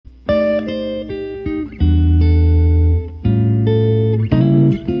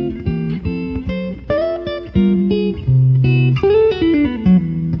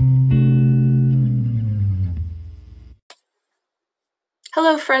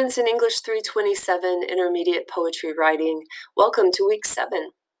friends in English 327 Intermediate Poetry Writing. Welcome to week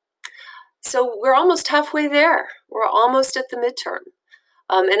 7. So we're almost halfway there. We're almost at the midterm.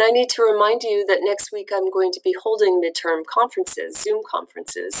 And I need to remind you that next week I'm going to be holding midterm conferences, Zoom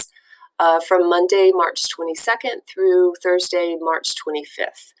conferences, from Monday, March 22nd through Thursday, March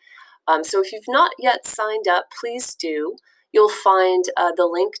 25th. So if you've not yet signed up, please do. You'll find the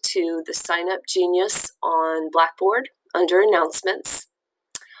link to the Sign Up Genius on Blackboard under Announcements.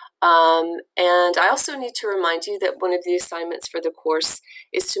 And I also need to remind you that one of the assignments for the course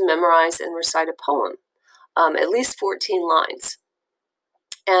is to memorize and recite a poem, at least 14 lines.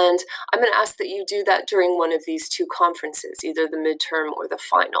 And I'm going to ask that you do that during one of these two conferences, either the midterm or the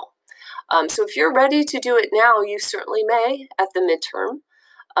final. So if you're ready to do it now, you certainly may at the midterm.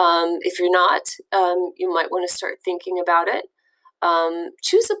 If you're not, you might want to start thinking about it.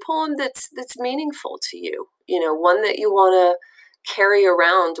 Choose a poem that's meaningful to you, one that you want to carry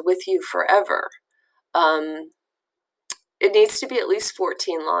around with you forever. It needs to be at least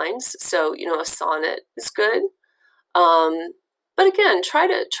 14 lines, so a sonnet is good. But again, try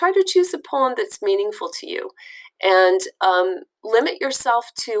to choose a poem that's meaningful to you, and limit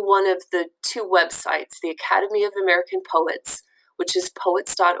yourself to one of the two websites, the Academy of American Poets, which is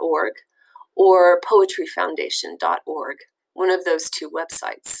poets.org, or poetryfoundation.org. One of those two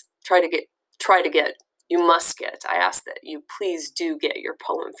websites. Try to get. You must get. I ask that you please do get your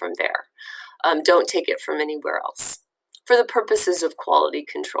poem from there. Don't take it from anywhere else, for the purposes of quality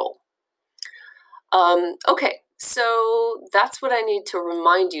control. Okay, so that's what I need to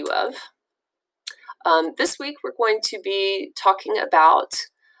remind you of. This week we're going to be talking about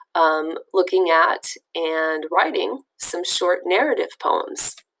looking at and writing some short narrative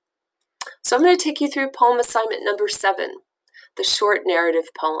poems. So I'm going to take you through poem assignment number 7, the short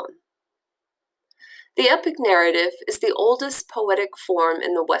narrative poem. The epic narrative is the oldest poetic form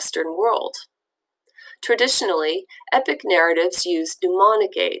in the Western world. Traditionally, epic narratives use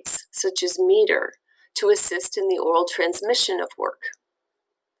mnemonic aids, such as meter, to assist in the oral transmission of work.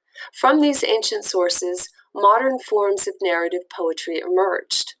 From these ancient sources, modern forms of narrative poetry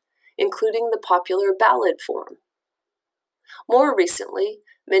emerged, including the popular ballad form. More recently,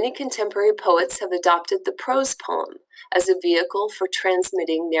 many contemporary poets have adopted the prose poem as a vehicle for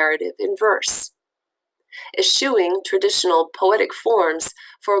transmitting narrative in verse, eschewing traditional poetic forms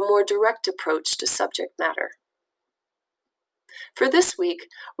for a more direct approach to subject matter. For this week,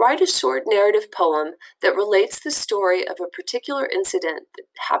 write a short narrative poem that relates the story of a particular incident that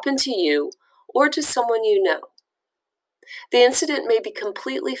happened to you or to someone you know. The incident may be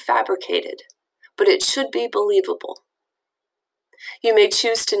completely fabricated, but it should be believable. You may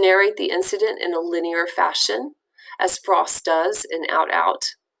choose to narrate the incident in a linear fashion, as Frost does in Out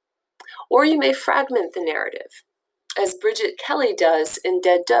Out, or you may fragment the narrative, as Bridget Kelly does in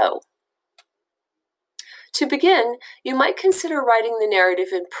Dead Doe. To begin, you might consider writing the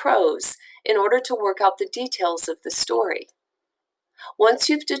narrative in prose in order to work out the details of the story. Once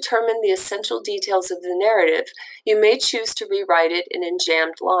you've determined the essential details of the narrative, you may choose to rewrite it in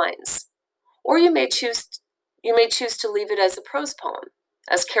enjambed lines, or you may choose to leave it as a prose poem,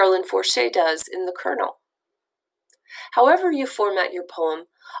 as Carolyn Forche does in The Colonel. However you format your poem,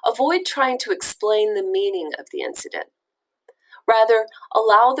 avoid trying to explain the meaning of the incident. Rather,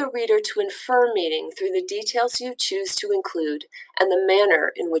 allow the reader to infer meaning through the details you choose to include and the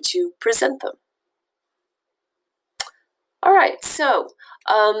manner in which you present them. All right, so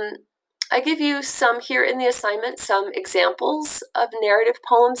I give you here in the assignment some examples of narrative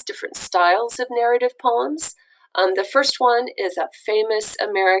poems, different styles of narrative poems. The first one is a famous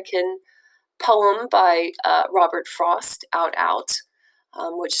American poem by Robert Frost, Out Out,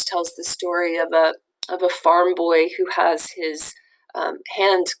 which tells the story of a farm boy who has his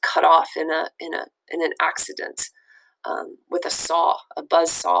hand cut off in an accident with a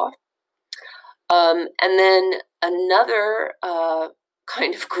buzz saw. And then another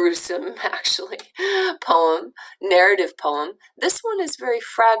kind of gruesome, actually, narrative poem. This one is very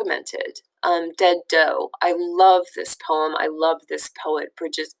fragmented. Dead Doe. I love this poem. I love this poet,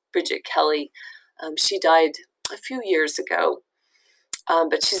 Bridget Kelly. She died a few years ago,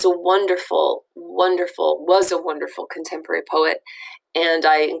 but she's was a wonderful contemporary poet, and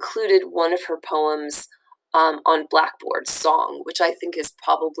I included one of her poems on Blackboard, Song, which I think is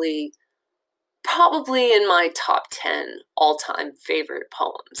probably in my top 10 all-time favorite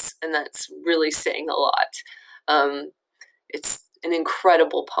poems, and that's really saying a lot. It's an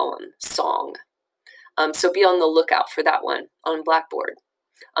incredible poem, Song. So be on the lookout for that one on Blackboard.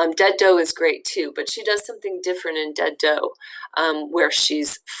 Dead Doe is great too, but she does something different in Dead Doe, where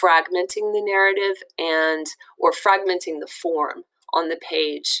she's fragmenting the narrative or fragmenting the form on the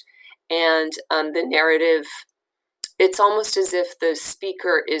page. And the narrative, it's almost as if the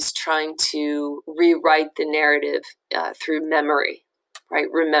speaker is trying to rewrite the narrative through memory, right?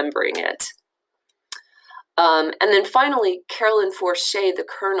 Remembering it. And then finally, Carolyn Forche, The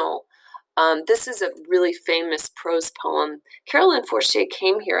Colonel. This is a really famous prose poem. Carolyn Forche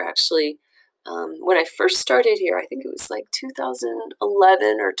came here actually when I first started here. I think it was like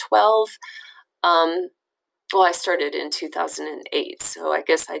 2011 or 12. Well, I started in 2008, so I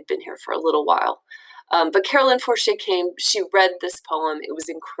guess I'd been here for a little while. But Carolyn Forche came, she read this poem. It was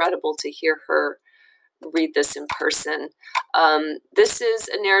incredible to hear her read this in person. This is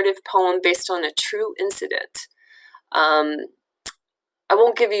a narrative poem based on a true incident. I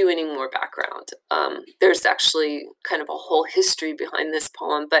won't give you any more background. There's actually kind of a whole history behind this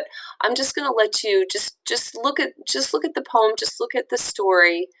poem, but I'm just going to let you just look at the poem, just look at the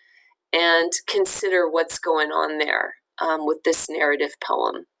story, and consider what's going on there with this narrative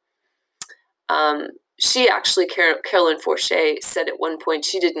poem. She actually, Carolyn Forche, said at one point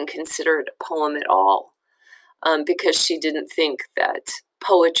she didn't consider it a poem at all because she didn't think that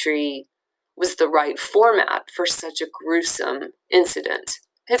poetry was the right format for such a gruesome incident.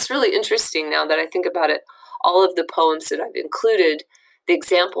 It's really interesting now that I think about it. All of the poems that I've included, the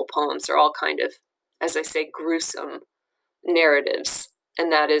example poems, are all kind of, as I say, gruesome narratives,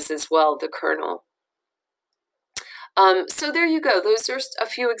 and that is as well The Colonel. So there you go. Those are a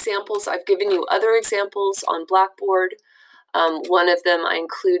few examples. I've given you other examples on Blackboard. One of them I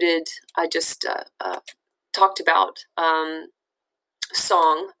included, I just talked about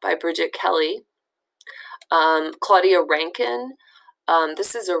Song by Bridget Kelly. Claudia Rankine,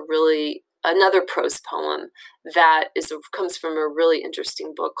 this is another prose poem that comes from a really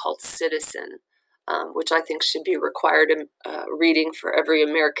interesting book called Citizen, which I think should be required reading for every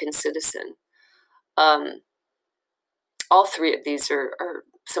American citizen. All three of these are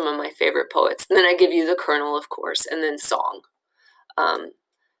some of my favorite poets. And then I give you The Colonel, of course, and then Song.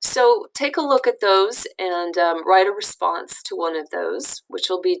 So take a look at those and write a response to one of those, which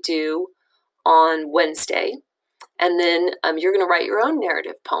will be due on Wednesday. And then you're going to write your own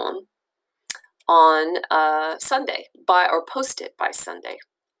narrative poem on Sunday, or post it by Sunday.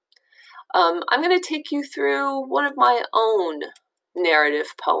 I'm going to take you through one of my own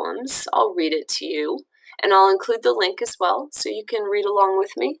narrative poems. I'll read it to you, and I'll include the link as well so you can read along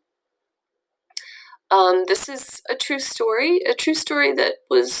with me. This is a true story that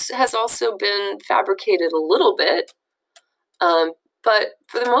has also been fabricated a little bit, but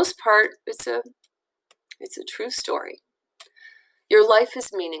for the most part, it's a true story. Your life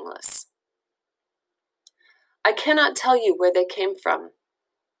is meaningless. I cannot tell you where they came from.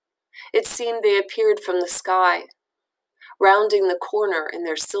 It seemed they appeared from the sky, rounding the corner in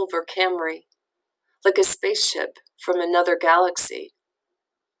their silver Camry, like a spaceship from another galaxy.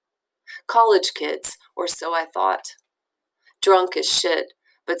 College kids, or so I thought. Drunk as shit,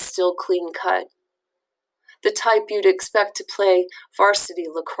 but still clean cut. The type you'd expect to play varsity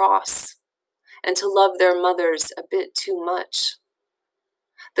lacrosse and to love their mothers a bit too much.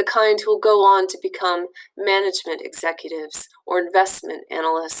 The kind who'll go on to become management executives or investment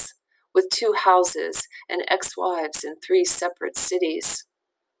analysts with 2 houses and ex-wives in 3 separate cities.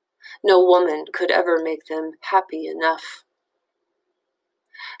 No woman could ever make them happy enough.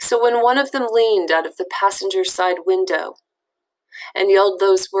 So when one of them leaned out of the passenger side window and yelled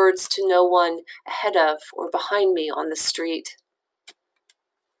those words to no one ahead of or behind me on the street,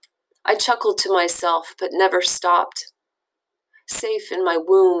 I chuckled to myself but never stopped, safe in my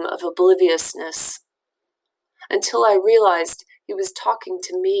womb of obliviousness, until I realized he was talking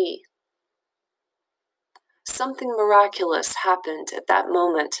to me. Something miraculous happened at that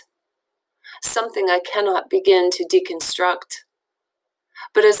moment, something I cannot begin to deconstruct.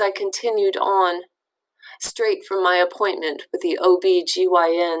 But as I continued on, straight from my appointment with the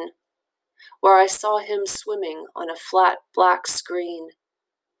OB-GYN, where I saw him swimming on a flat black screen,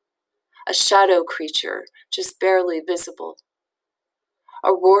 a shadow creature just barely visible,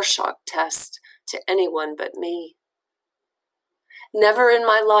 a Rorschach test to anyone but me. Never in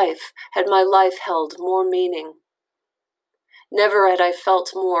my life had my life held more meaning. Never had I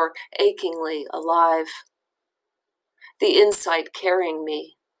felt more achingly alive. The insight carrying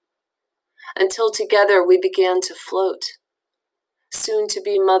me, until together we began to float, soon to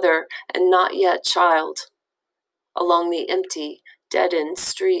be mother and not yet child, along the empty, dead-end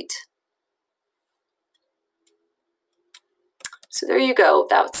street. So there you go.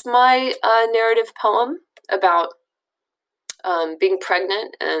 That's my narrative poem about being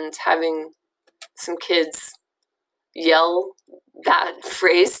pregnant and having some kids yell that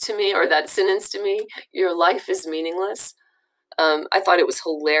phrase to me, or that sentence to me, your life is meaningless. I thought it was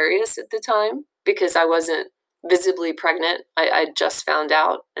hilarious at the time because I wasn't visibly pregnant. I just found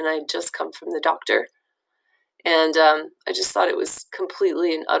out, and I had just come from the doctor. And I just thought it was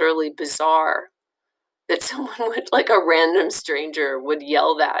completely and utterly bizarre that someone would, like a random stranger, would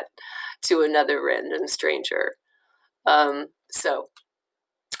yell that to another random stranger. So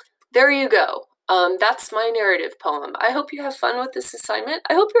there you go. That's my narrative poem. I hope you have fun with this assignment.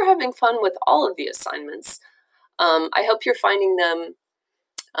 I hope you're having fun with all of the assignments. I hope you're finding them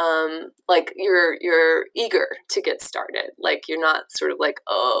like you're eager to get started. Like you're not sort of like,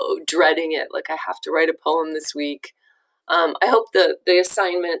 oh, dreading it, like I have to write a poem this week. I hope the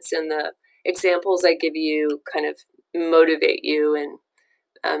assignments and the examples I give you kind of motivate you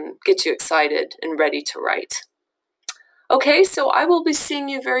and get you excited and ready to write. Okay, so I will be seeing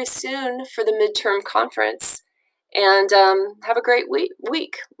you very soon for the midterm conference, and have a great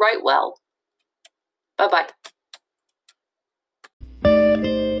week. Write well. Bye-bye.